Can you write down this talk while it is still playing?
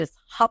just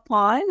hop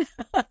on.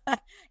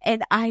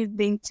 And I've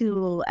been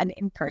to an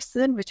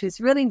in-person, which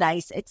was really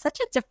nice. It's such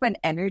a different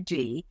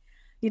energy.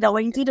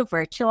 When you do the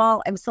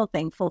virtual, I'm so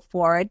thankful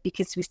for it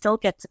because we still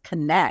get to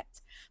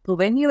connect. But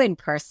when you're in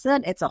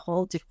person, it's a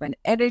whole different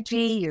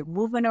energy. You're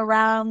moving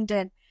around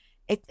and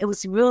it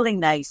was really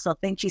nice. So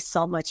thank you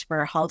so much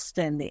for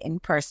hosting the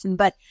in-person.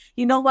 But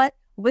you know what?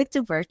 With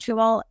the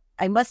virtual,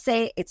 I must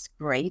say it's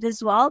great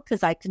as well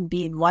because I can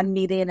be in one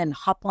meeting and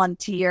hop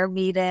onto your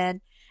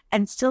meeting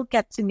and still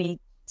get to meet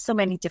so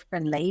many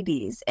different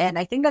ladies. And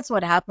I think that's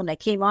what happened. I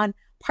came on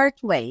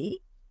part way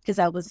because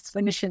I was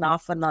finishing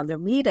off another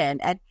meeting,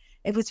 and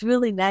it was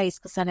really nice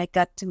because then I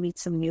got to meet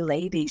some new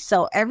ladies.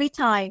 So every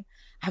time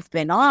I've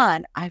been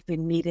on, I've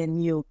been meeting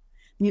new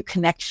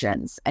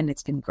connections, and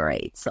it's been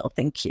great. So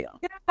thank you.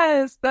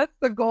 Yes, that's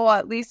the goal.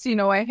 At least,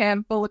 a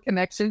handful of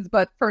connections.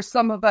 But for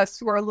some of us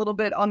who are a little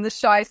bit on the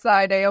shy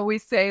side, I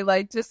always say,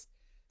 just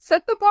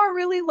set the bar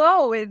really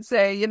low and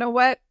say, you know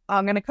what?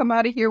 I'm going to come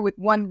out of here with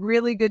one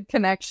really good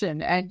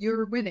connection and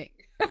you're winning.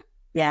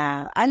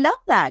 Yeah, I love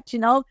that,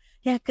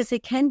 Yeah, because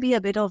it can be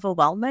a bit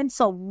overwhelming.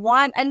 So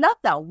I love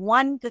that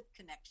one good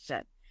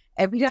connection.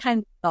 Every time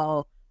you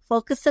go,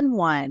 focus on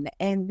one.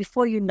 And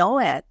before you know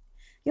it,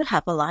 you'll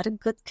have a lot of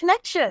good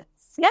connections.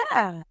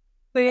 Yeah.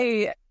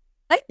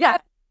 Yeah.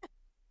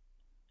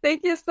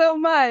 Thank you so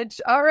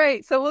much. All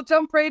right. So we'll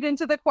jump right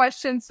into the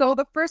questions. So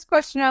the first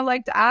question I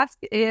like to ask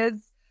is,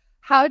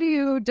 how do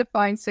you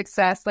define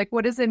success?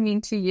 What does it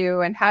mean to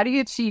you and how do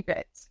you achieve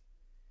it?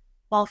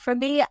 Well, for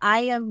me, I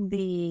am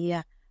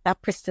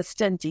that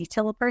persistent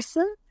detail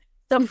person.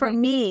 So for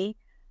me,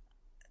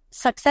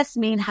 success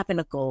means having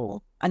a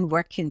goal and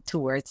working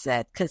towards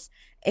it because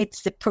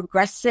it's the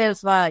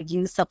progressive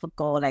use of a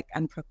goal. Like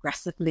I'm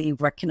progressively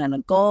working on a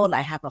goal.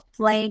 I have a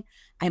plan.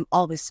 I'm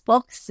always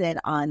focusing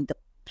on the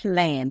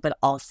plan, but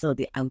also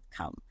the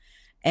outcome.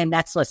 And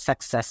that's what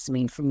success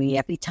means for me.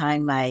 Every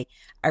time I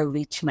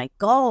reach my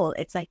goal,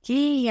 it's like,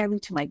 hey, I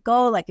reach my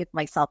goal. I give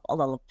myself a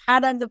little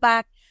pat on the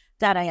back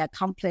that I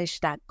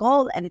accomplished that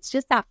goal. And it's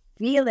just that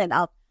feeling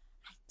of,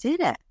 I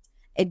did it.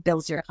 It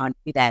builds your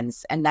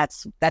confidence. And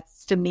that's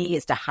to me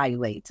is the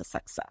highway to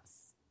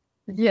success.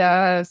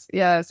 Yes,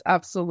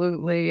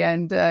 absolutely.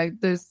 And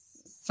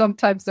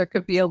sometimes there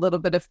could be a little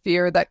bit of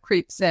fear that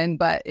creeps in,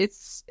 but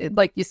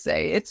like you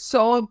say, it's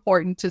so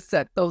important to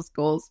set those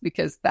goals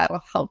because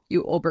that'll help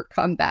you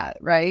overcome that,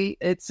 right?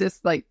 It's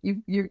just like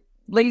you're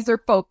laser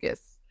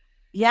focused.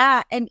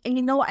 Yeah. And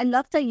I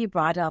love that you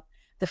brought up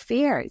the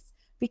fears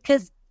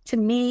because to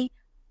me,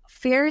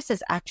 fears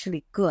is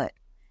actually good.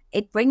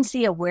 It brings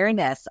the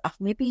awareness of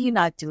maybe you're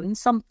not doing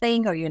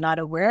something or you're not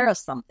aware of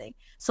something.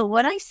 So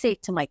what I say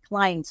to my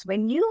clients,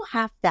 when you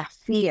have that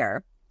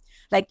fear,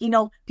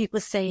 people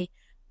say,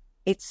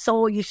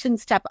 you shouldn't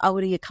step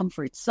out of your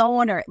comfort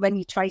zone, or when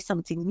you try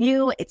something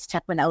new, it's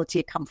stepping out of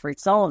your comfort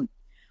zone.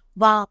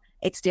 Well,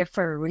 it's there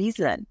for a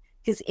reason.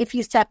 Because if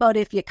you step out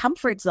of your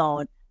comfort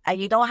zone and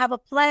you don't have a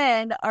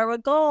plan or a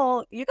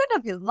goal, you're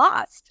going to be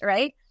lost,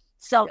 right?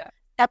 So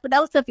stepping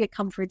out of your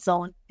comfort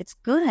zone, it's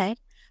good,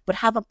 but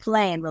have a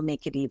plan will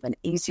make it even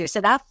easier. So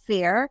that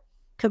fear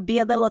could be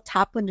a little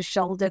tap on the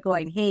shoulder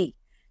going, hey,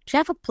 do you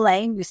have a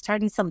plan? You're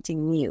starting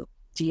something new.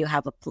 Do you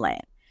have a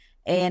plan?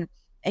 And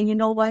you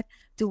know what?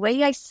 The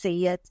way I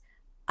see it,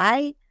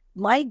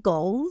 my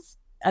goals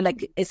are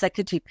it's like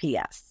a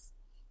GPS.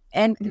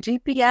 And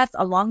GPS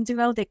along the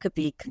road, there could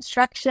be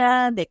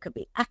construction, there could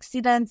be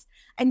accidents.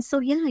 And so,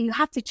 you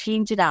have to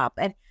change it up.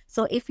 And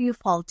so if you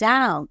fall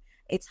down,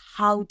 it's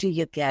how do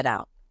you get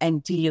up?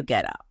 And do you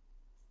get up?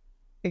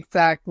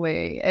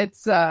 Exactly.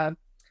 It's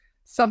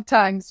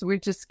sometimes we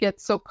just get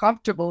so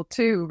comfortable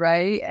too,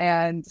 right?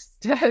 And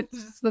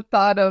just the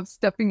thought of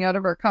stepping out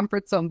of our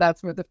comfort zone,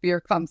 that's where the fear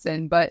comes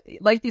in. But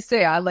like you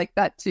say, I like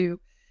that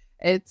too.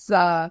 It's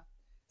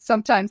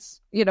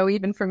sometimes,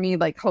 even for me,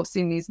 like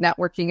hosting these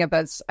networking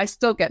events, I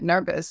still get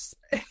nervous.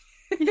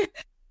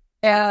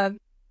 And,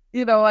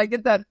 I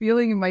get that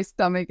feeling in my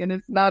stomach and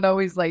it's not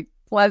always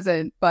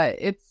pleasant, but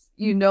it's,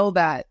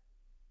 that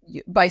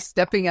by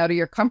stepping out of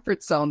your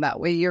comfort zone, that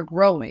way you're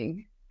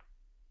growing.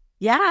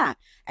 Yeah.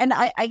 And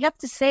I have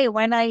to say,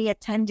 when I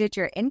attended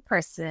your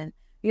in-person,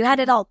 you had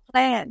it all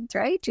planned,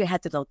 right? You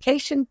had the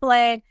location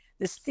planned,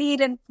 the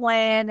seating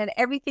plan, and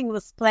everything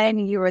was planned.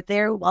 And you were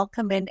there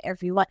welcoming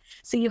everyone.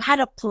 So you had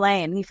a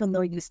plan, even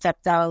though you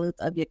stepped out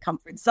of your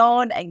comfort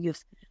zone and you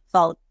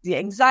felt the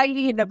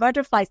anxiety and the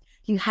butterflies,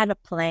 you had a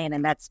plan.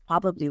 And that's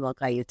probably what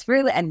got you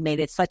through and made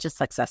it such a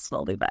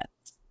successful event.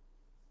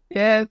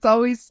 Yeah,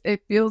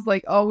 it feels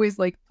always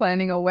like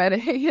planning a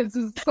wedding. It's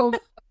just so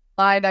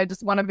fun. I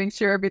just want to make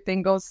sure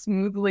everything goes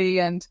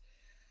smoothly and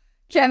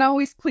can't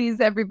always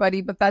please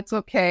everybody, but that's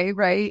okay,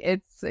 right?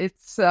 It's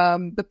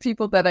the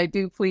people that I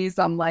do please,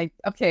 I'm like,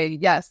 okay,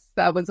 yes,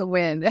 that was a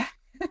win.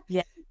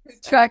 Yeah.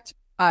 Track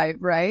 5,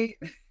 right?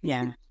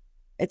 Yeah.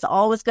 It's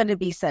always going to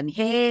be some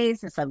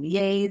haze and some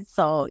yays.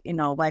 So,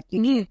 what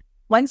you need,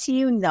 once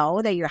you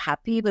know that you're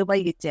happy with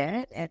what you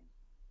did, and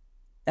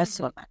that's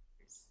what matters.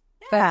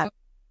 Yeah.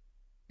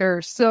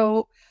 Sure.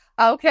 So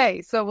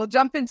Okay, so we'll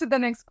jump into the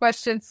next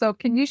question. So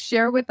can you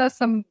share with us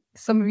some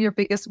of your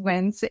biggest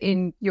wins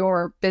in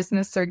your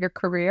business or your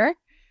career?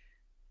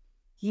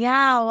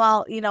 Yeah,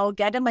 well,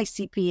 getting my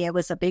CPA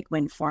was a big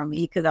win for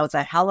me because that was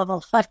a hell of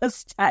a lot of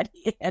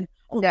study. And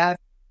Yeah.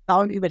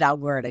 sorry with that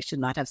word. I should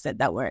not have said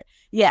that word.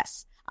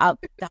 Yes, that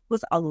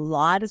was a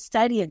lot of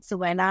studying. So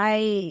when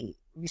I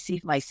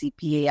received my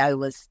CPA, I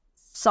was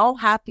so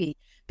happy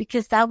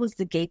because that was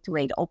the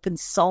gateway. It opened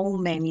so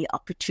many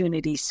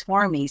opportunities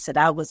for me. So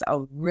that was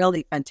a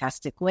really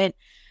fantastic win.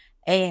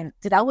 And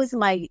that was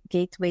my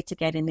gateway to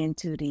getting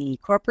into the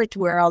corporate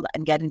world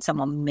and getting some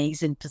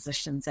amazing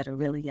positions at a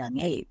really young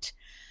age.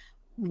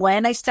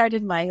 When I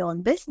started my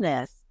own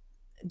business,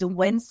 the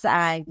wins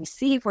I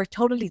received were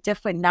totally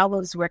different. Now I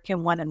was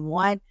working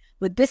one-on-one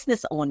with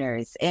business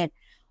owners. And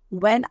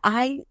when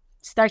I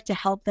start to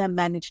help them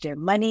manage their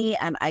money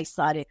and I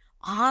saw the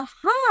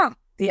aha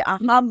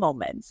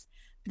moments,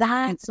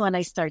 that's when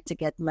I start to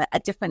get a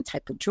different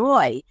type of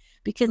joy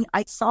because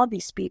I saw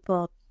these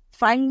people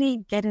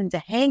finally getting the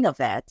hang of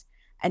it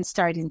and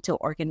starting to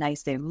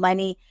organize their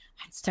money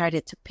and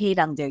started to pay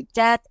down their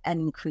debt and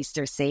increase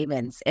their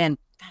savings. And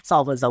that's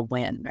always a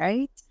win,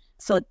 right?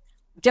 So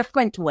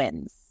different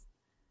wins.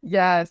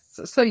 Yes.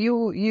 So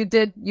you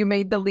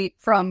made the leap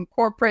from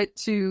corporate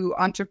to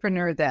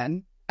entrepreneur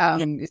then.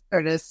 You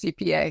started as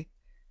CPA.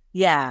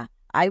 Yeah.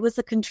 I was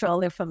a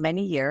controller for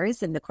many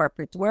years in the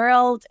corporate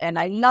world and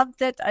I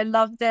loved it. I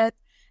loved it.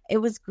 It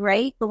was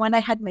great. But when I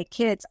had my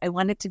kids, I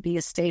wanted to be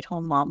a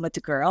stay-at-home mom with the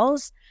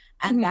girls.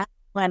 And that's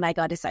when I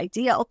got this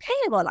idea, okay,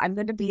 well, I'm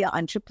going to be an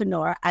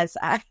entrepreneur as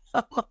a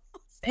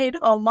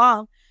stay-at-home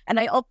mom. And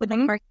I opened a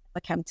part-time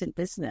accountant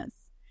business.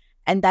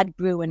 And that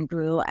grew and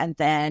grew. And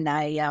then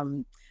I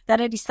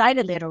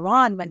decided later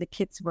on when the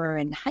kids were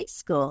in high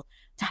school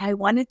that I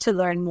wanted to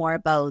learn more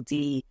about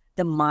the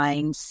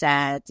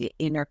mindset, the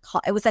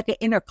it was like an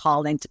inner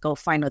calling to go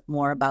find out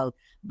more about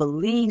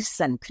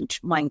beliefs and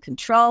mind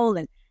control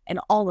and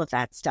all of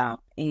that stuff.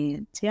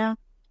 And yeah,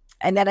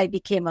 and then I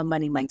became a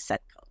money mindset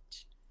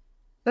coach.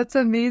 That's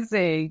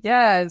amazing.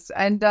 Yes.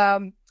 And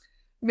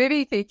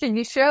maybe can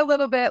you share a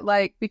little bit,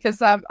 like,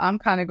 because I'm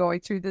kind of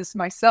going through this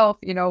myself,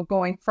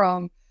 going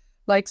from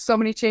like so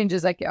many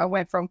changes. Like I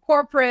went from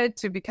corporate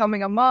to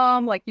becoming a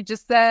mom, like you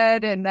just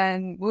said, and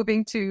then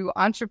moving to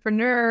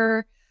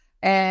entrepreneur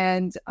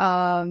and,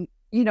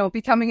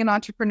 becoming an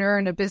entrepreneur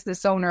and a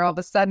business owner. All of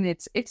a sudden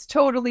it's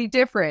totally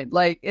different.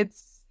 Like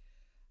it's,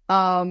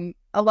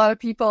 a lot of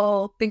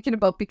people thinking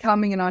about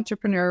becoming an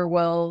entrepreneur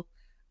will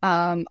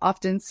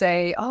often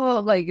say,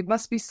 oh, like it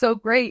must be so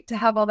great to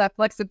have all that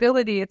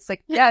flexibility. It's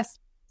like, yes,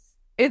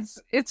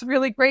 it's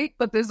really great,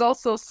 but there's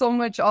also so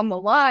much on the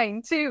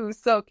line too.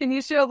 So can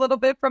you share a little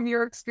bit from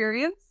your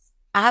experience?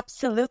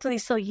 Absolutely.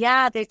 So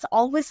yeah, there's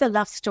always a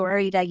love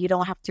story that you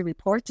don't have to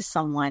report to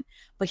someone.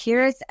 But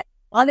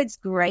while it's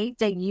great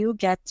that you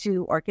get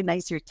to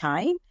organize your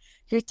time,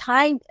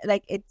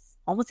 like it's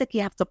almost like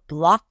you have to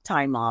block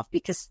time off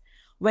because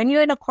when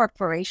you're in a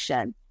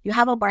corporation, you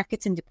have a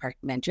marketing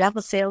department, you have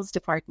a sales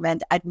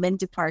department, admin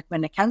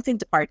department, accounting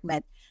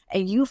department,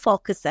 and you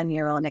focus on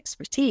your own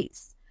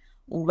expertise.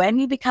 When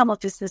you become a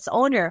business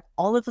owner,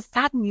 all of a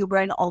sudden you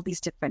wear all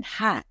these different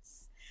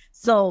hats.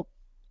 So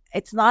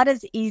it's not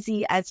as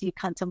easy as you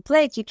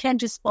contemplate. You can't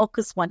just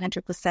focus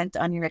 100%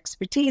 on your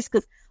expertise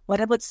because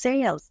what about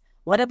sales?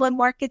 What about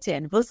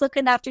marketing? Who's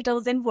looking after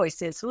those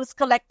invoices? Who's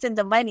collecting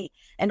the money?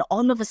 And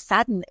all of a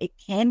sudden, it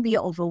can be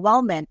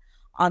overwhelming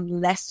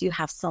unless you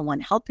have someone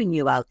helping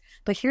you out.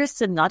 But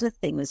here's another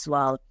thing as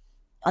well.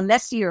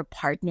 Unless your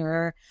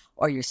partner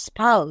or your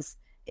spouse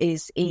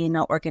is in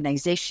an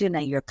organization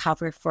and you're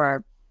covered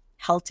for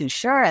health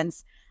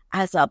insurance,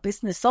 as a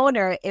business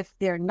owner, if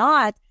they're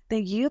not,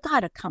 then you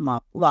got to come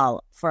up.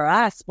 Well, for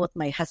us, both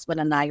my husband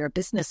and I are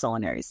business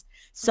owners.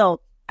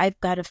 So I've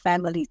got a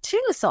family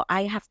too. So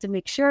I have to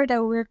make sure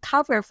that we're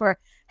covered for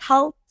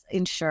health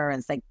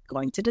insurance, like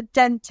going to the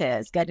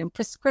dentist, getting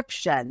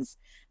prescriptions,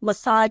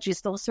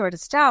 massages, those sort of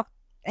stuff.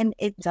 And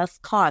it does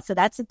cost. So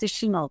that's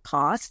additional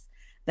costs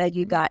that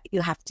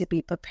you have to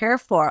be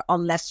prepared for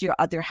unless your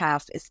other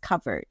half is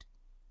covered.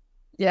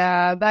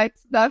 Yeah,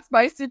 that's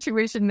my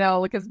situation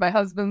now because my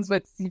husband's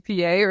with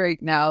CPA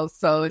right now.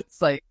 So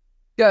it's like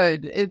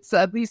good. It's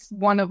at least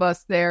one of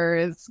us there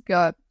has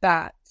got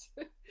that.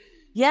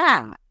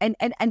 Yeah. And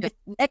the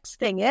next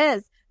thing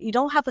is you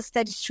don't have a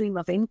steady stream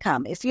of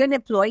income. If you're an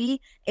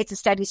employee, it's a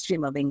steady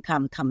stream of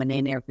income coming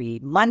in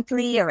every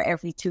monthly or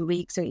every 2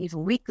 weeks or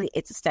even weekly.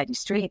 It's a steady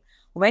stream.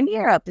 When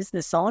you're a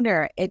business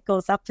owner, it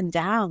goes up and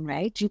down,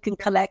 right? You could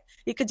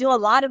do a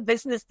lot of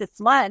business this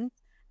month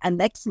and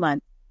next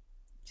month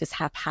just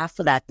have half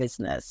of that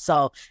business.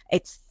 So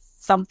it's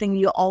something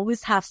you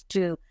always have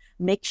to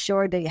make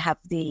sure that you have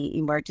the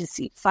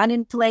emergency fund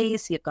in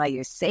place. You've got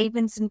your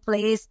savings in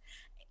place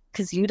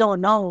because you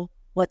don't know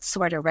what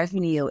sort of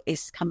revenue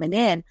is coming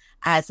in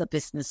as a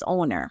business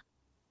owner.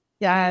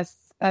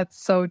 Yes, that's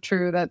so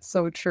true. That's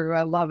so true.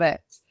 I love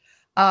it.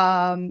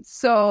 I'm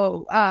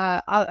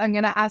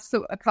going to ask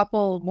a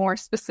couple more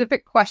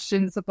specific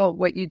questions about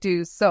what you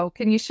do. So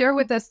can you share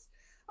with us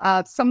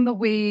some of the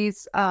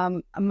ways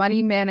a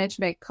money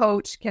management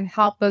coach can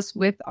help us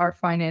with our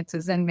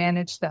finances and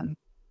manage them.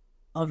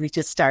 Oh, we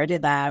just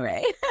started that,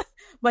 right?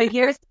 But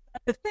here's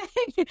the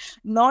thing.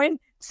 Knowing,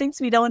 since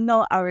we don't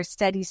know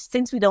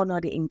since we don't know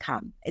the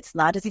income, it's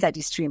not a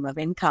steady stream of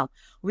income.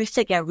 We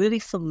should get really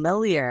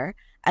familiar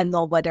and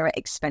know what our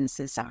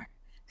expenses are.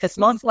 Because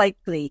most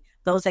likely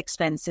those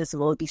expenses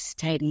will be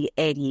steady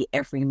Eddie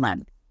every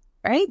month,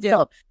 right? Yeah.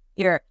 So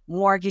your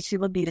mortgage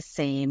will be the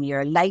same,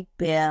 your light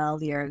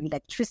bill, your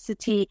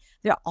electricity,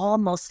 they're all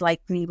most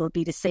likely will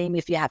be the same.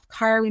 If you have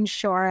car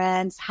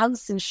insurance,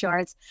 house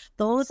insurance,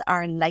 those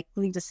are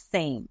likely the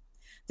same.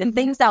 The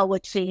things that will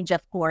change,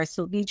 of course,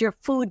 will be your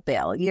food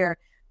bill, your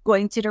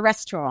going to the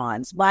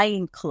restaurants,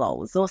 buying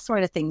clothes, those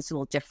sort of things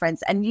will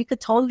difference. And you could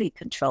totally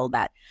control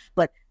that.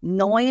 But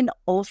knowing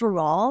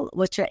overall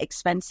what your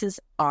expenses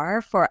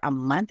are for a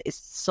month is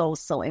so,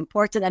 so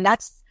important. And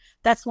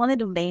that's one of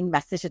the main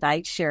messages that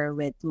I share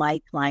with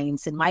my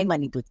clients in my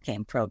Money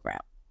Bootcamp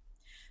program.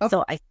 Okay.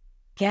 So I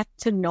get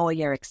to know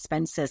your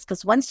expenses,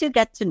 because once you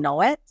get to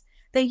know it,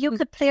 then you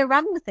could play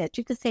around with it.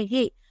 You could say,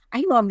 hey,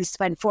 I normally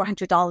spend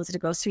 $400 at the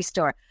grocery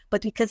store,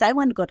 but because I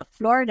want to go to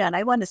Florida and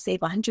I want to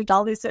save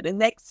 $100 for the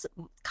next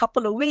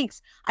couple of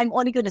weeks, I'm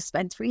only going to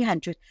spend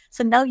 $300.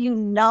 So now you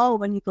know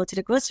when you go to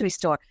the grocery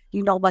store,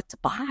 you know what to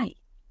buy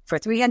for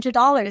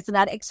 $300, and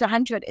that extra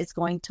 100 is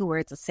going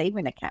towards a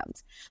saving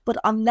account. But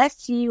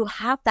unless you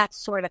have that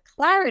sort of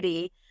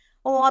clarity,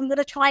 oh, I'm going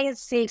to try and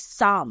save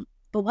some.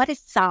 But what is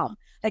some?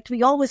 Like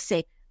we always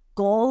say,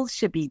 goals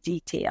should be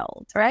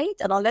detailed, right?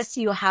 And unless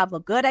you have a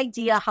good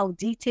idea how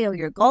detailed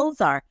your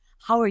goals are,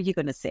 how are you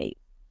going to save?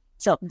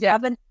 So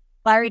having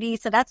clarity.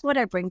 So that's what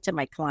I bring to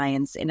my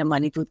clients in a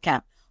Money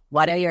Bootcamp.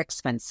 What are your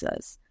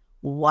expenses?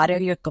 What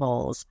are your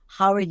goals?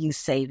 How are you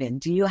saving?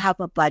 Do you have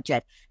a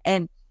budget?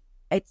 And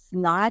it's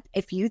not,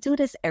 if you do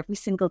this every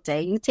single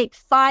day, you take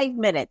 5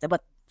 minutes,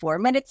 about 4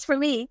 minutes for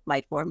me,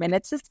 my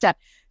 4-minute system.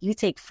 You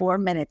take 4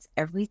 minutes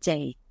every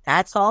day.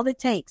 That's all it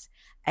takes.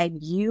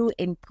 And you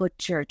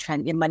input your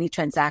money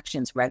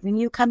transactions,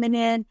 revenue coming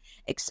in,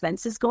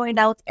 expenses going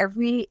out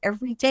every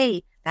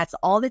day. That's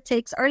all it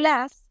takes, or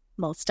less,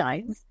 most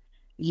times.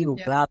 You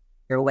got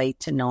your way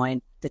to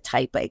knowing the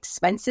type of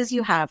expenses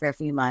you have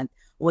every month,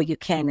 what you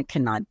can and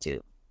cannot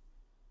do.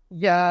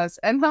 Yes.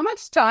 And how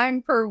much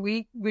time per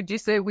week would you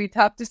say we'd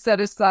have to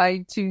set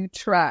aside to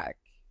track?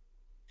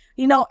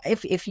 You know,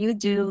 if you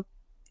do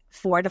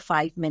 4 to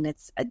 5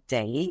 minutes a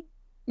day,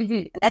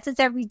 that's it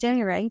every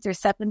day, right? There's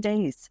 7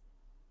 days.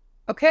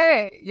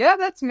 Okay. Yeah,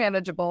 that's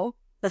manageable.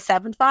 The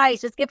 7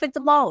 5s, just give it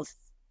the most.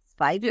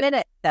 5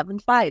 minutes, 7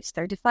 5s,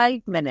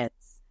 35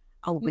 minutes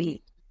a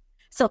week.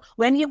 So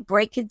when you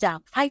break it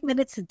down, 5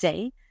 minutes a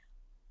day,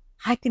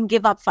 I can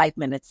give up 5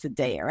 minutes a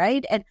day,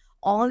 right? And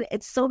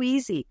it's so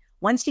easy.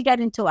 Once you get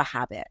into a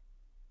habit,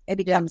 it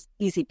becomes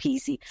easy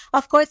peasy.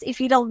 Of course,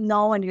 if you don't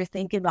know and you're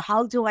thinking, well,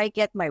 how do I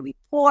get my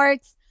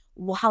reports?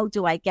 How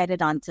do I get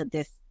it onto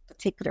this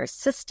particular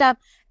system?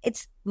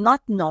 It's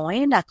not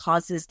knowing that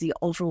causes the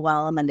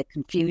overwhelm and the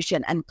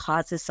confusion and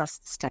causes us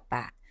to step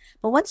back.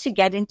 But once you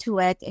get into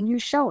it and you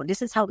show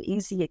this is how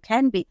easy it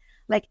can be,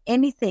 like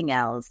anything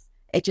else,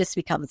 it just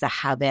becomes a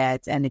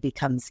habit and it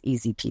becomes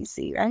easy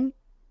peasy, right?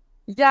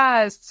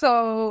 Yes.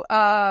 So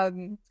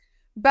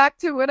back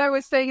to what I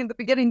was saying in the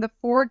beginning, the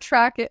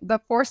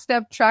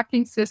 4-step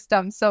tracking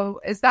system. So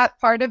is that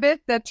part of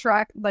it? That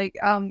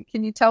can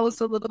you tell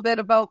us a little bit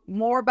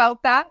more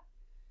about that?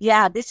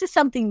 Yeah, this is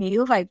something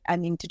new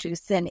I'm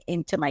introducing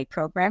into my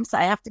program. So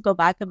I have to go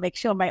back and make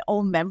sure my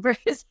own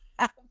members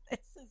have this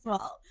as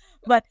well.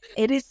 But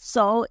it is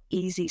so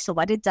easy. So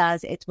what it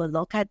does, it will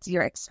look at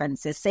your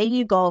expenses. Say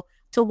you go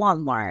to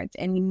Walmart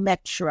and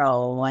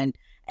Metro and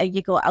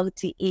you go out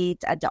to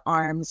eat at the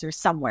Arms or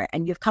somewhere,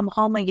 and you've come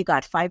home and you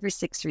got 5 or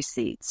 6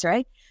 receipts,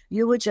 right?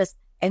 You would just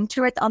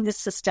enter it on the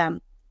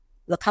system,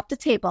 look up the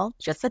table,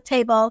 just a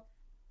table,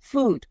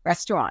 food,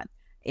 restaurant.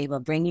 It will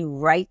bring you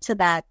right to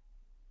that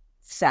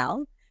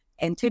cell,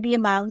 enter the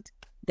amount,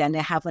 then they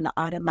have an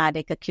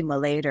automatic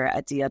accumulator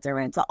at the other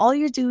end. So all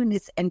you're doing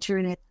is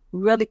entering it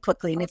really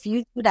quickly. And if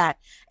you do that,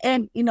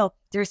 and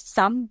there's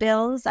some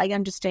bills I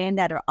understand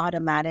that are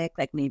automatic,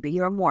 like maybe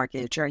your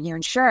mortgage or your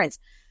insurance.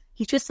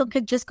 You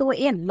could just go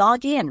in,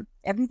 log in.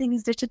 Everything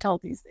is digital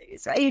these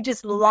days, right? You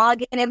just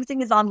log in.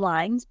 Everything is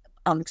online.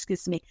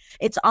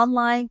 It's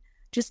online.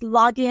 Just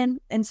log in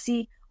and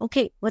see,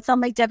 okay, what's on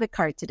my debit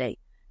card today?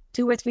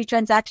 2 or 3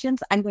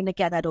 transactions. I'm going to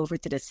get that over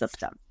to the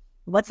system.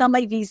 What's on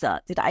my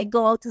Visa? Did I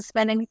go out to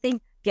spend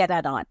anything? Get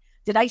that on.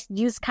 Did I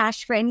use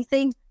cash for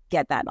anything?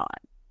 Get that on.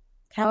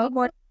 Can't be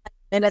more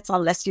minutes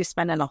unless you're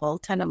spending a whole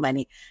ton of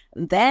money.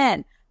 And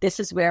then this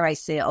is where I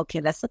say,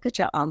 okay, let's look at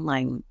your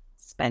online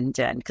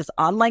spending, because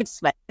online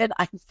spending,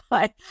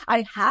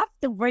 I have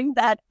to bring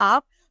that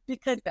up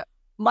because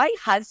my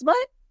husband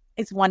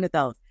is one of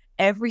those.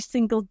 Every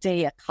single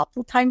day, a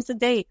couple times a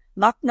day,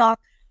 knock, knock,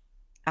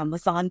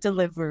 Amazon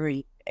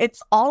delivery.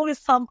 It's always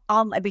some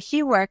online, but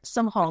he works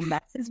from home.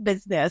 That's his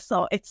business,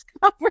 so it's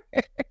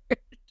covered.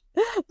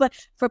 But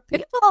for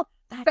people,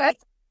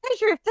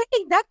 you're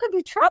thinking that could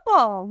be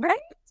trouble, right?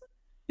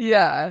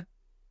 Yeah.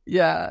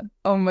 Yeah.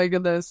 Oh my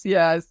goodness.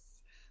 Yes.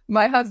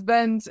 My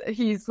husband,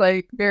 he's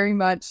like very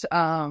much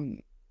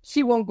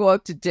he won't go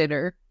out to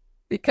dinner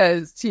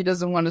because he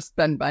doesn't want to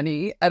spend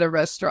money at a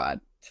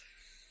restaurant.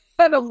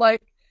 And I'm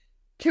like,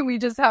 can we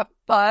just have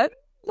fun?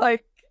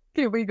 Like,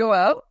 can we go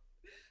out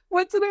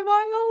once in a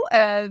while?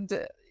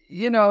 And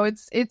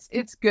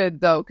it's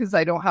good though, because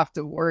I don't have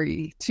to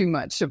worry too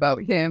much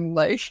about him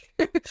like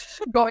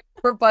going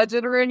for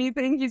budget or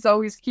anything. He's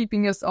always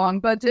keeping us on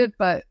budget.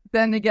 But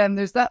then again,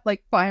 there's that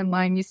like fine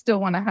line. You still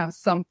want to have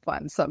some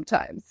fun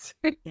sometimes.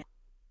 Yeah.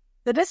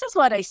 So this is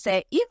what I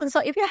say. Even so,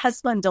 if your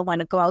husband don't want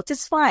to go out,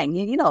 it's fine.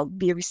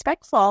 Be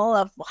respectful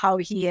of how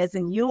he is,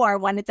 and you are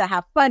wanting to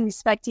have fun,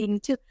 respecting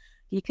too.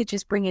 You could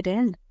just bring it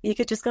in. You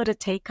could just go to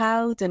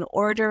takeout and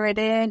order it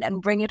in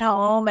and bring it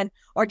home,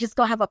 or just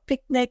go have a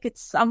picnic.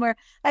 It's somewhere,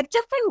 like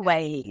different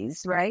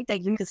ways, right?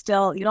 That you can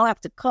still, you don't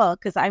have to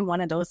cook, because I'm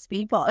one of those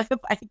people. If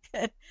I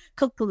could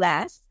cook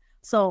less,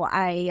 so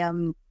I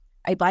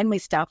buy my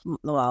stuff.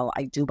 Well,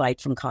 I do buy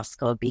it from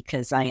Costco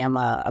because I am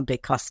a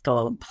big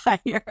Costco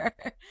buyer,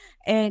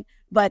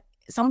 but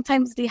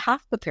sometimes they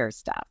have prepared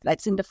stuff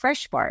that's in the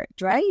fresh part,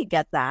 right? You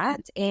get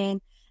that, and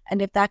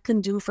if that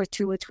can do for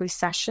 2 or 3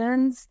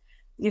 sessions.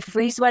 You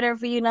freeze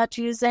whatever you're not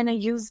using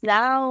and use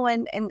now,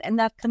 and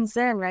that comes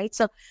in, right?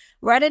 So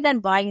rather than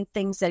buying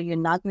things that you're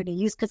not going to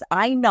use, because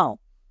I know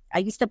I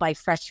used to buy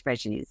fresh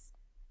veggies,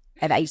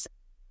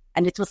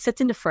 and it will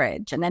sit in the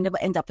fridge, and then it will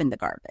end up in the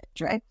garbage,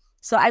 right?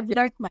 So I've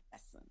learned my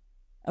lesson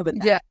with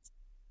that. Yeah.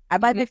 I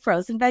buy my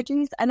frozen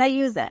veggies and I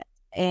use it,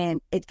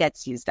 and it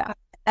gets used up.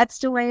 That's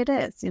the way it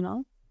is,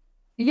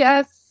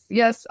 Yes.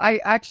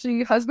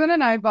 Husband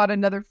and I bought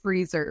another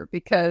freezer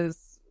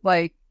because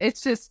like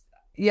it's just.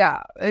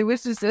 Yeah, it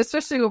was just,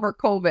 especially over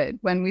COVID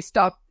when we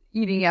stopped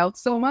eating out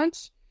so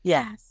much.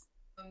 Yes.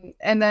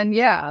 And then,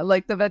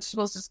 like the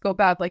vegetables just go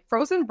bad. Like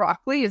frozen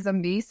broccoli is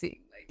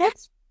amazing. Like,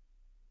 it's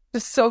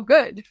just so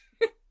good.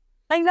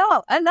 I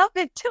know. I love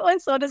it too.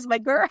 And so does my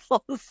girl.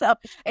 So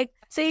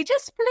you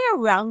just play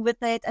around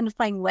with it and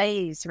find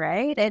ways,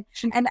 right?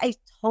 And I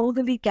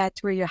totally get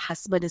where your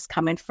husband is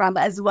coming from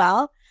as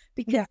well.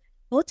 Because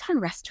go to a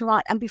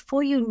restaurant and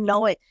before you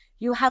know it,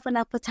 you have an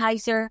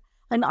appetizer,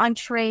 an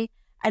entree,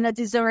 and a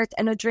dessert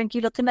and a drink.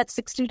 You're looking at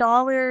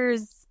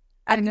 $60.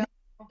 I know.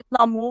 A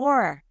lot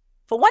more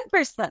for one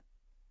person.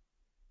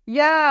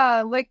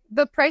 Yeah, like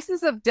the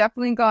prices have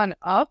definitely gone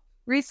up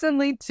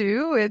recently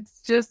too.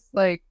 It's just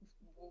like,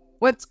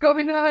 what's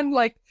going on?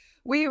 Like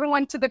we even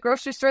went to the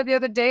grocery store the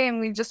other day and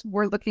we just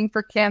were looking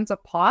for cans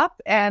of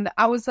pop. And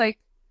I was like,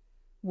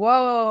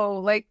 whoa,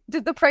 like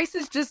did the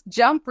prices just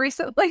jump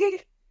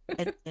recently?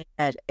 It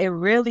did. It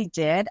really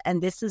did.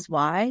 And this is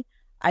why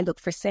I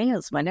look for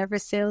sales. Whenever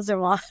sales are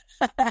on,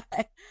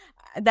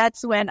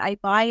 that's when I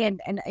buy,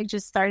 and I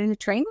just started to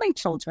train my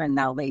children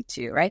that way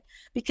too, right?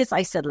 Because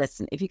I said,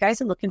 listen, if you guys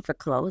are looking for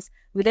clothes,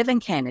 we live in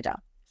Canada,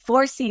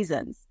 4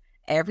 seasons.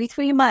 Every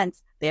 3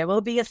 months, there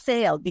will be a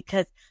sale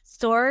because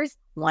stores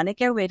want to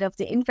get rid of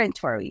the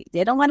inventory.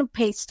 They don't want to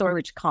pay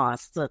storage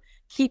costs to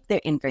keep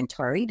their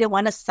inventory. They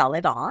want to sell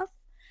it off.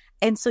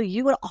 And so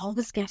you will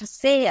always get a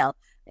sale.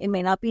 It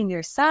may not be in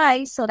your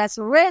size, so that's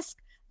a risk.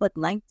 But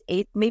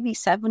 8, maybe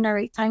 7 or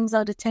 8 times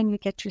out of 10, you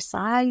get your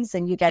size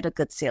and you get a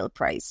good sale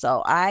price.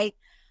 So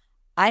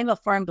I'm a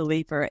firm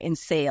believer in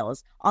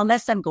sales,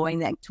 unless I'm going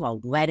to a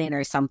wedding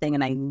or something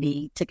and I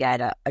need to get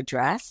a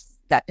dress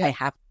that I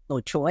have no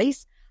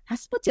choice.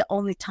 That's not the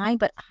only time,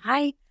 but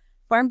I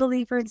firm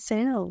believer in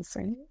sales.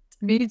 Right?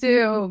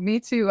 Me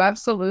too,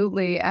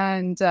 absolutely.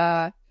 And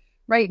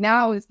right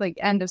now is like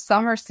end of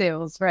summer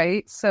sales,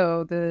 right?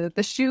 So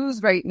the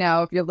shoes right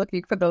now, if you're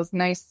looking for those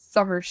nice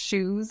summer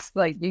shoes,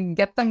 like you can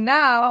get them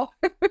now.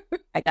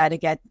 I gotta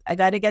get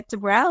to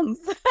Browns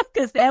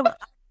because they have a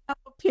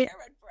pair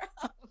at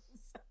Browns.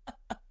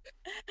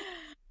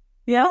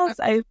 Yes,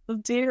 I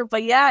do.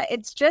 But yeah,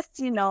 it's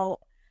just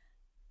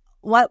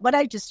what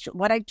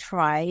I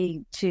try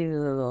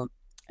to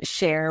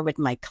share with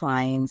my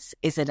clients,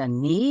 is it a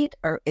need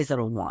or is it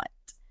a want?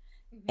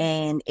 Mm-hmm.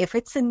 And if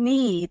it's a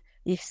need,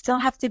 you still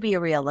have to be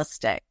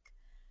realistic,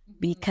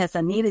 because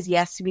a need is,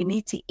 yes, we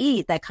need to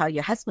eat. Like how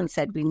your husband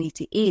said, we need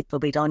to eat,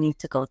 but we don't need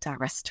to go to a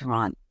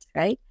restaurant,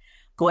 right?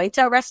 Going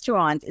to a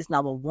restaurant is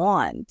not a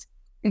want.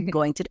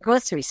 Going to the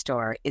grocery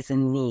store is a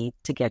need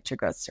to get your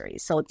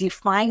groceries. So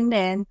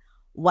defining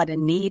what a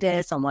need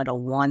is and what a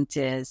want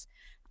is,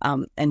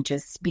 and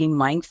just being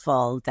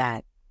mindful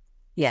that,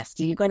 yes,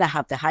 you're going to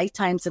have the high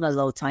times and the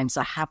low times.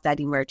 So have that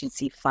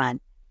emergency fund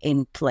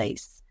in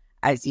place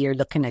as you're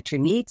looking at your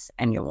needs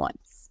and your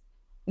wants.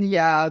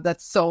 Yeah,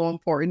 that's so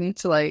important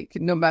to, like,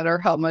 no matter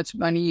how much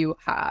money you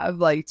have,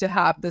 like, to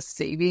have the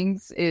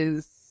savings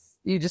is,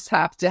 you just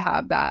have to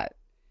have that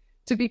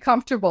to be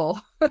comfortable.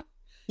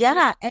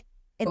 Yeah.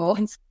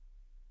 And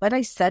what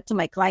I said to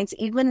my clients,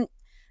 even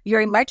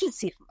your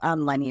emergency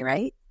money,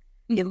 right?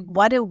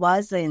 What it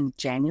was in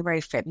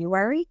January,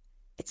 February,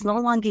 it's no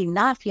longer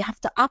enough. You have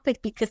to up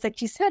it because,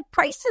 like you said,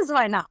 prices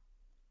went up,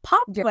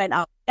 pop went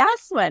up,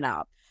 gas went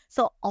up.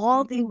 So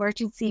all the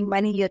emergency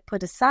money you had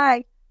put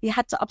aside you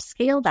had to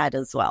upscale that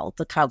as well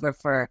to cover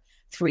for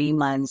 3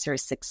 months or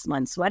 6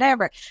 months,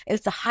 whatever.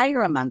 It's a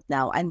higher amount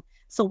now. And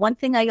so one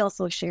thing I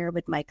also share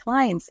with my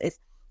clients is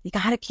you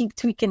got to keep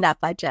tweaking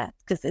that budget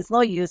because it's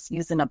no use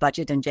using a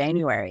budget in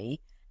January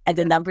and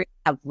the numbers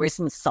have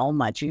risen so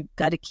much. You've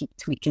got to keep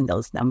tweaking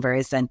those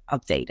numbers and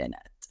updating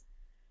it.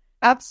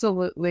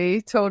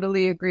 Absolutely.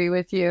 Totally agree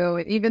with you.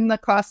 Even the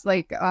cost,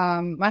 like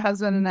my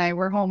husband and I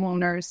were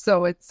homeowners.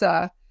 So it's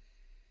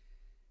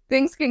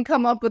things can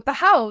come up with the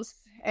house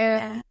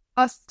and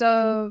cost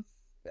of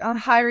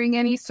hiring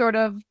any sort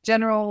of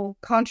general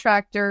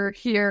contractor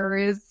here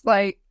is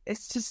like,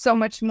 it's just so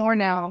much more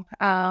now.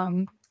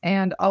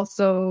 And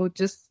also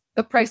just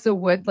the price of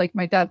wood, like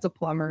my dad's a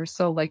plumber.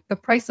 So like the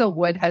price of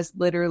wood has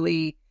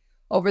literally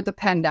over the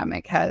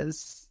pandemic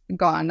has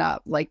gone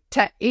up like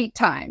 8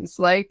 times.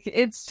 Like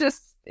it's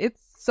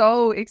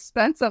so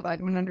expensive. I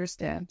don't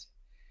understand.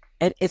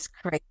 It is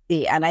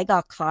crazy. And I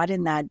got caught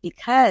in that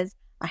because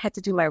I had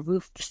to do my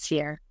roof this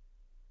year.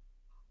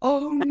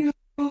 Oh no.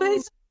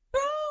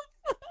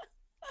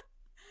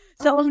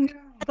 So I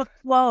had a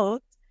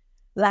quote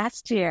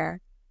last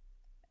year.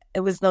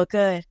 It was no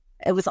good.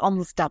 It was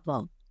almost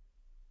double.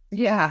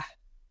 Yeah.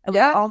 It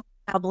was almost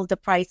double the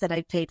price that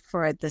I paid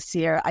for it this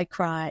year. I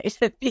cried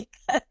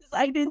because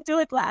I didn't do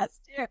it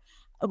last year.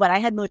 But I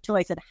had no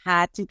choice. It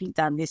had to be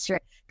done this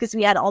year because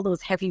we had all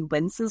those heavy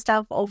winds and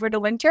stuff over the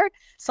winter.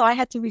 So I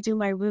had to redo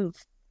my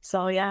roof.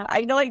 So yeah,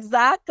 I know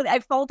exactly. I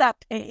felt that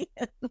pain.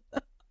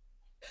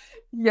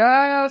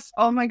 Yes.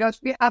 Oh my gosh.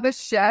 We have a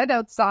shed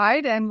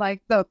outside and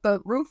like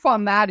the roof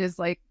on that is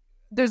like,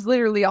 there's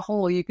literally a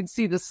hole. You can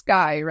see the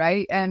sky,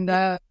 right? And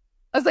I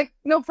was like,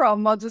 no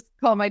problem. I'll just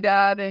call my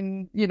dad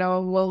and,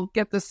 we'll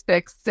get this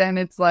fixed. And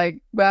it's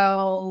like,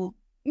 well,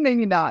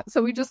 maybe not.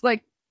 So we just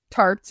like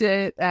tarped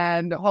it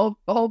and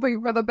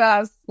hoping for the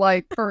best,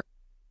 like for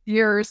a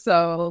year or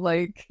so.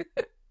 Like,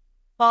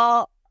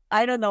 well,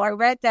 I don't know. I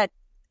read that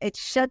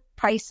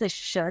prices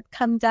should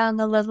come down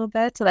a little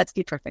bit. So let's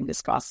keep our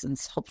fingers crossed and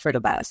hope for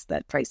the best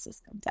that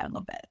prices come down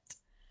a bit.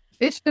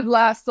 It should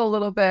last a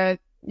little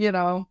bit,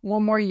 one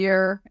more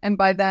year. And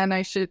by then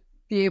I should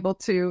be able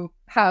to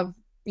have,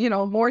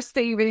 more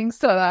savings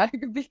so that I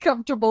could be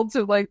comfortable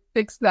to like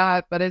fix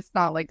that. But it's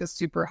not like a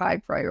super high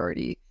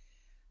priority.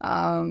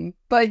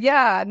 But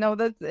yeah, no,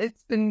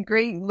 it's been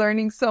great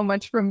learning so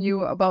much from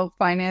you about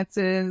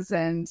finances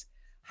and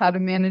how to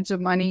manage the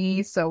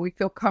money so we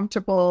feel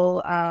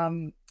comfortable.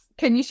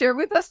 Can you share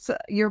with us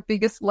your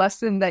biggest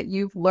lesson that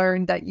you've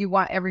learned that you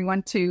want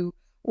everyone to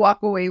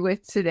walk away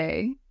with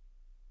today?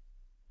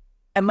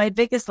 And my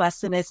biggest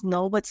lesson is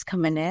know what's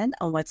coming in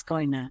and what's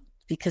going out,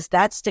 because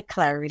that's the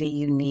clarity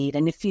you need.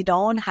 And if you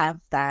don't have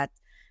that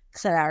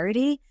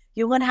clarity,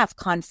 you won't have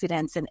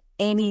confidence in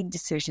any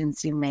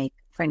decisions you make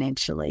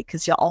financially,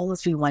 because you'll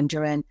always be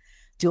wondering,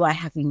 do I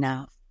have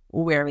enough?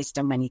 Where is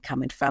the money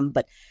coming from?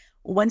 But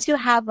once you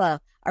have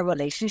a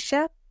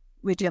relationship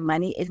with your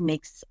money, it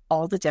makes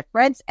all the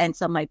difference. And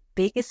so my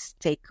biggest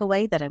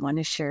takeaway that I want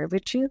to share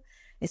with you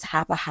is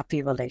have a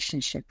happy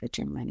relationship with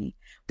your money.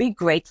 Be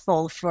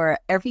grateful for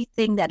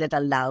everything that it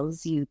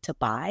allows you to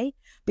buy,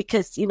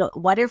 because,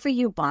 whatever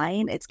you're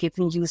buying, it's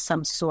giving you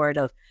some sort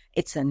of,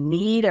 it's a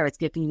need or it's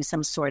giving you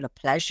some sort of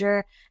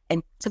pleasure.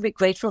 And to be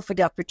grateful for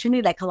the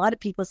opportunity. Like a lot of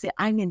people say,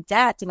 I'm in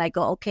debt. And I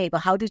go, okay, but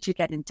how did you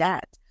get in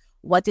debt?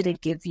 What did it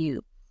give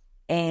you?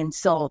 And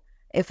so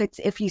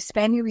if you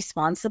spend it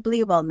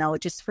responsibly, well, no,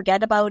 just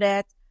forget about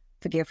it,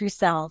 forgive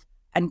yourself,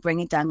 and bring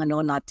it down and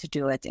know not to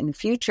do it in the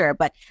future.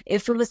 But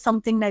if it was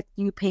something that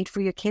you paid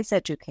for your kids'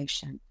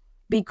 education,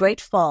 be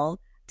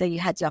grateful that you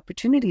had the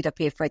opportunity to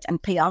pay for it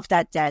and pay off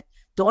that debt.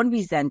 Don't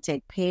resent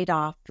it. Pay it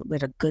off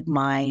with a good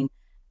mind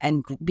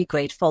and be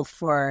grateful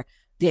for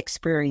the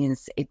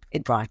experience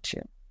it brought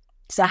you.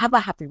 So have a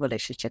happy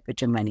relationship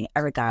with your money.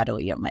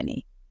 Arigato, your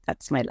money.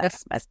 That's my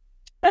last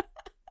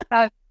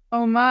message.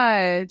 So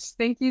much.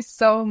 Thank you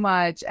so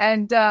much.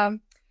 And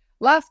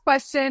last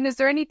question, is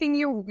there anything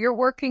you're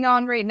working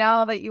on right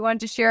now that you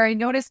wanted to share? I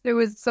noticed there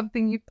was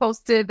something you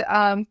posted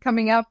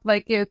coming up,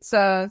 like it's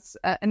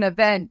an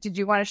event. Did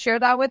you want to share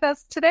that with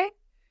us today?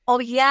 Oh,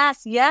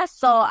 yes.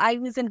 So I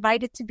was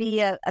invited to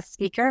be a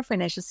speaker, a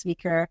financial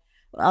speaker,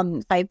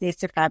 5 Days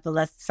to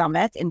Fabulous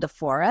Summit in the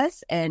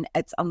Forest. And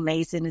it's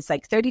amazing. It's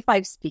like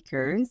 35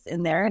 speakers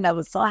in there. And I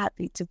was so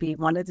happy to be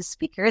one of the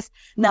speakers.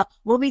 Now,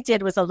 what we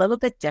did was a little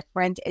bit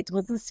different. It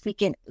wasn't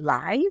speaking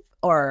live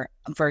or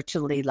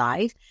virtually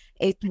live.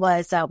 It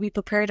was, we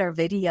prepared our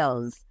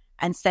videos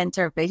and sent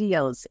our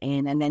videos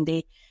in. And then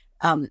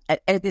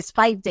it's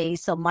 5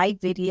 days. So my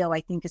video,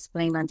 I think, is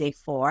playing on day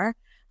 4,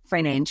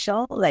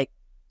 financial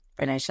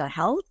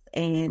health.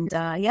 And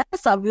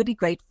so I'm really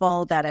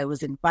grateful that I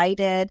was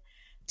invited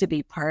to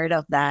be part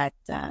of that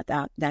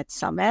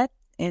summit.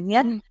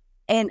 And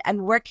and I'm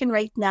working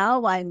right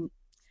now.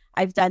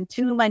 I've done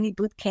 2 money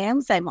boot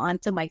camps. I'm on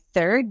to my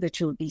 3rd,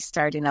 which will be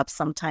starting up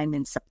sometime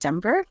in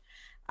September.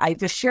 I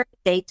will share a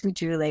date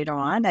with you later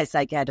on as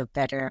I get a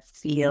better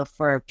feel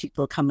for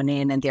people coming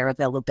in and their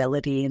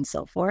availability and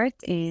so forth.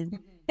 And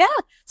Yeah.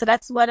 So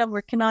that's what I'm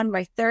working on,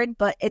 my third,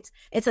 but it's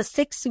a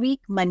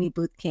 6-week money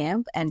boot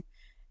camp, and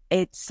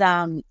it's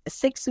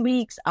 6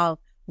 weeks of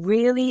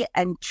really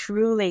and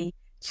truly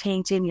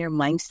changing your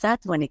mindset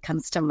when it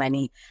comes to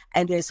money.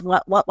 And there's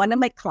what one of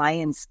my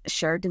clients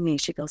shared to me.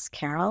 She goes,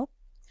 Carol,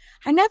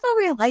 I never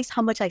realized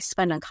how much I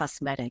spend on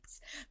cosmetics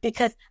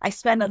because I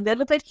spend a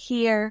little bit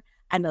here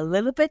and a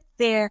little bit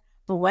there.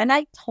 But when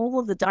I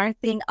totaled the darn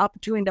thing up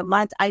during the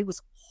month, I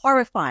was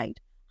horrified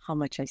how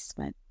much I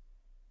spent.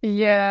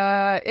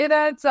 Yeah, it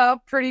adds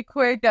up pretty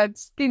quick at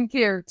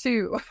skincare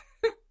too.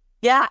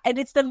 Yeah, and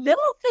it's the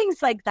little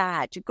things like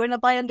that. You're going to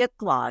buy a lip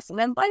gloss and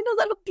then buying a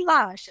little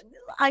blush and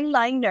little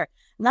eyeliner,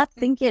 not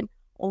thinking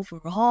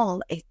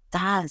overall it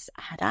does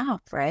add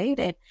up,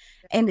 right?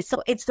 And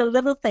so it's the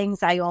little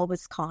things I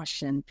always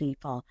caution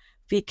people.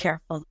 Be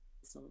careful of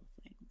those little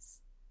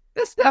things.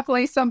 It's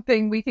definitely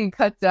something we can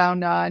cut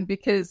down on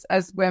because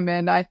as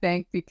women, I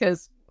think,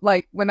 because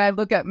like when I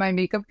look at my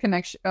makeup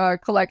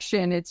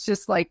collection, it's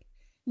just like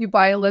you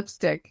buy a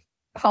lipstick.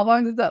 How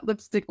long does that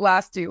lipstick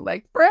last you?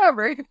 Like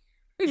forever.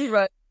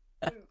 Right.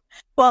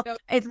 Well,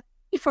 it's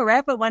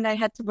forever when I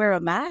had to wear a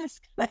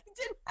mask. I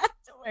didn't have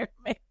to wear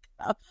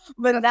makeup.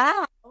 But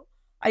now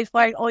I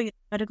find, you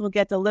gotta go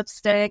get the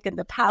lipstick and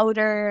the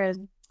powder,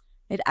 and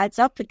it adds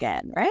up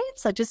again, right?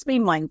 So just be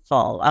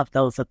mindful of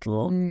those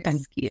little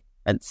pesky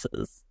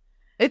expenses.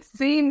 It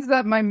seems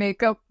that my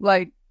makeup,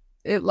 like,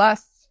 it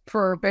lasts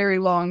for a very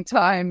long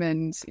time,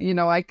 and,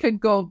 I could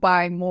go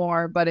buy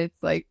more, but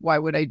it's like, why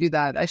would I do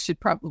that? I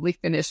should probably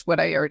finish what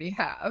I already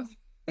have.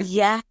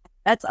 Yeah.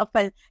 That's up.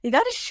 You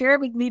got to share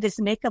with me this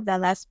makeup that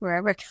lasts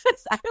forever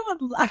because I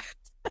would love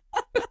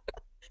to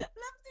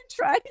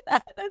try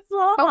that as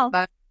well. Oh,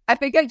 I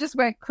think I just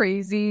went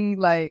crazy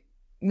like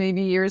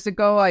maybe years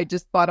ago. I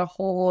just bought a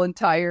whole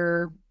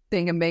entire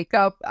thing of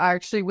makeup. I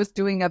actually was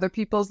doing other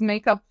people's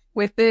makeup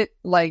with it.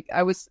 Like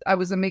I was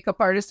a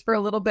makeup artist for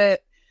a little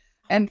bit,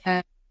 and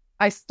then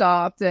I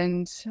stopped,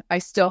 and I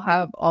still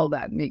have all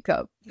that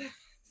makeup.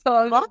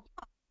 So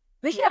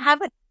we should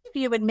have an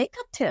interview with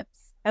makeup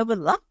tips. I would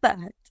love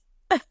that.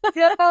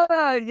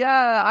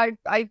 Yeah.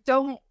 I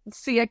don't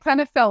see. I kind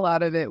of fell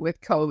out of it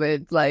with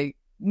COVID. Like,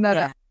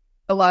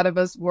 a lot of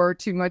us wore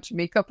too much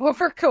makeup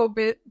over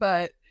COVID,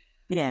 but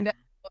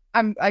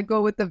I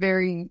go with the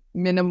very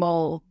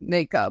minimal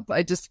makeup.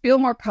 I just feel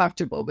more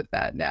comfortable with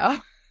that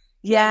now.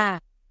 Yeah,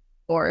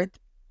 or it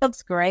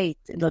looks great.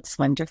 It looks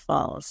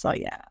wonderful. So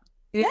yeah.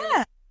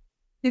 Thank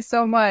you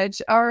so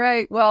much. All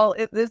right. Well,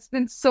 it's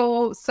been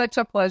such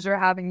a pleasure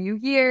having you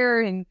here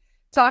and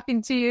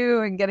talking to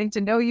you and getting to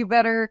know you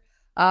better.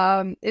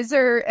 Is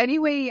there any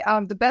way,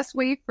 the best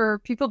way for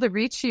people to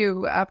reach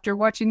you after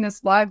watching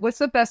this live? What's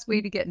the best way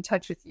to get in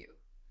touch with you?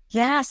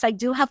 Yes, I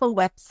do have a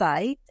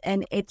website,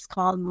 and it's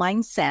called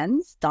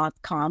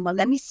mindsense.com. Well,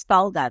 let me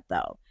spell that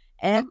though.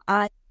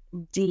 MIDSENZE.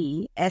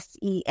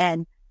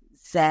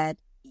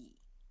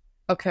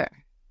 Okay.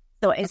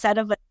 So instead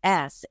of an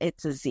S,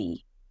 it's a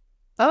Z.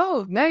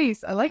 Oh,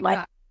 nice. I like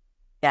that.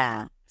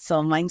 Yeah.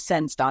 So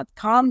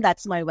mindsense.com,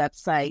 that's my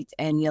website,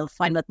 and you'll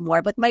find out more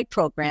about my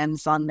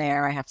programs on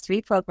there. I have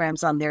 3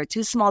 programs on there,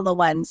 2 smaller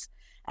ones,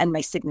 and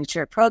my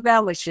signature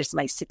program, which is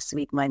my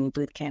 6-week money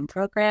bootcamp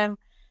program.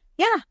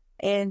 Yeah,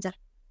 and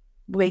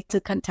wait to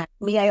contact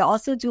me. I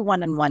also do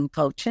one-on-one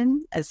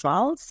coaching as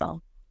well.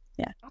 So,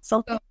 yeah.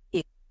 So thank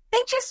you.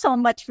 Thank you so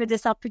much for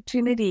this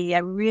opportunity. I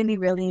really,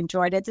 really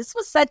enjoyed it. This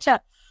was such a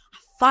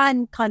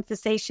fun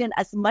conversation,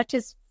 as much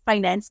as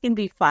finance can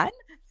be fun.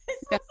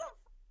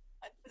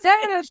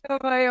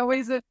 I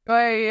always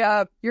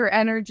enjoy your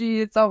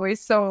energy. It's always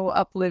so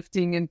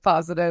uplifting and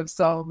positive.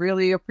 So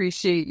really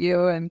appreciate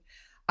you. And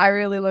I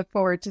really look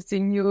forward to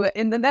seeing you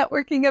in the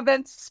networking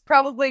events.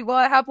 Probably, well,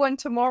 I have one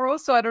tomorrow.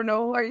 So I don't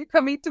know. Are you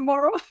coming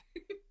tomorrow?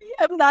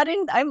 I'm not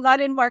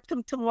in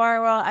Markham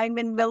tomorrow. I'm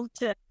in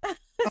Milton.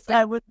 So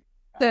I would.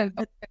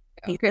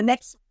 Okay.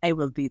 Next, I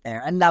will be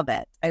there. I love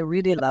it. I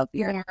really love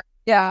it.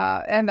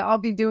 Yeah. And I'll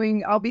be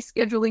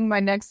scheduling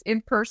my next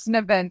in-person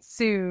event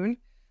soon.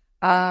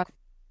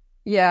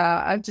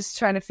 Yeah, I'm just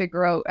trying to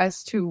figure out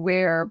as to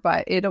where,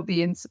 but it'll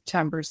be in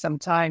September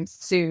sometime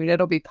soon.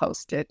 It'll be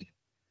posted.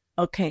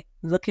 Okay,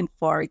 looking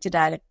forward to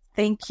that.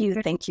 Thank you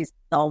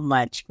so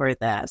much for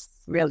this.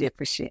 Really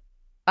appreciate it.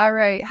 All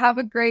right, have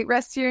a great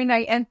rest of your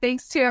night, and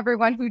thanks to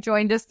everyone who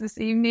joined us this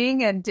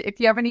evening. And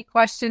if you have any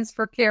questions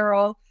for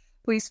Carol,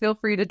 please feel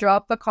free to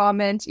drop a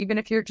comment, even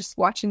if you're just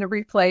watching the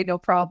replay, no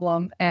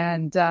problem.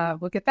 And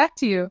we'll get back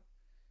to you.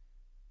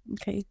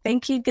 Okay,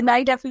 thank you. Good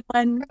night,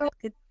 everyone.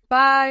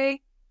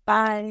 Bye.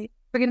 Bye.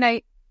 Good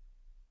night.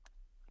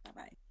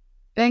 Bye-bye.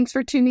 Thanks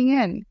for tuning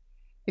in.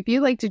 If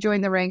you'd like to join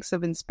the ranks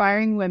of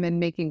inspiring women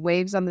making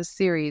waves on this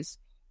series,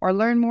 or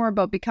learn more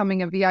about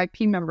becoming a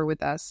VIP member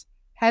with us,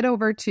 head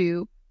over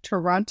to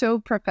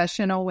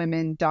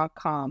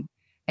torontoprofessionalwomen.com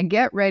and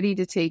get ready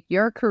to take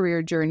your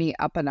career journey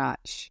up a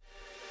notch.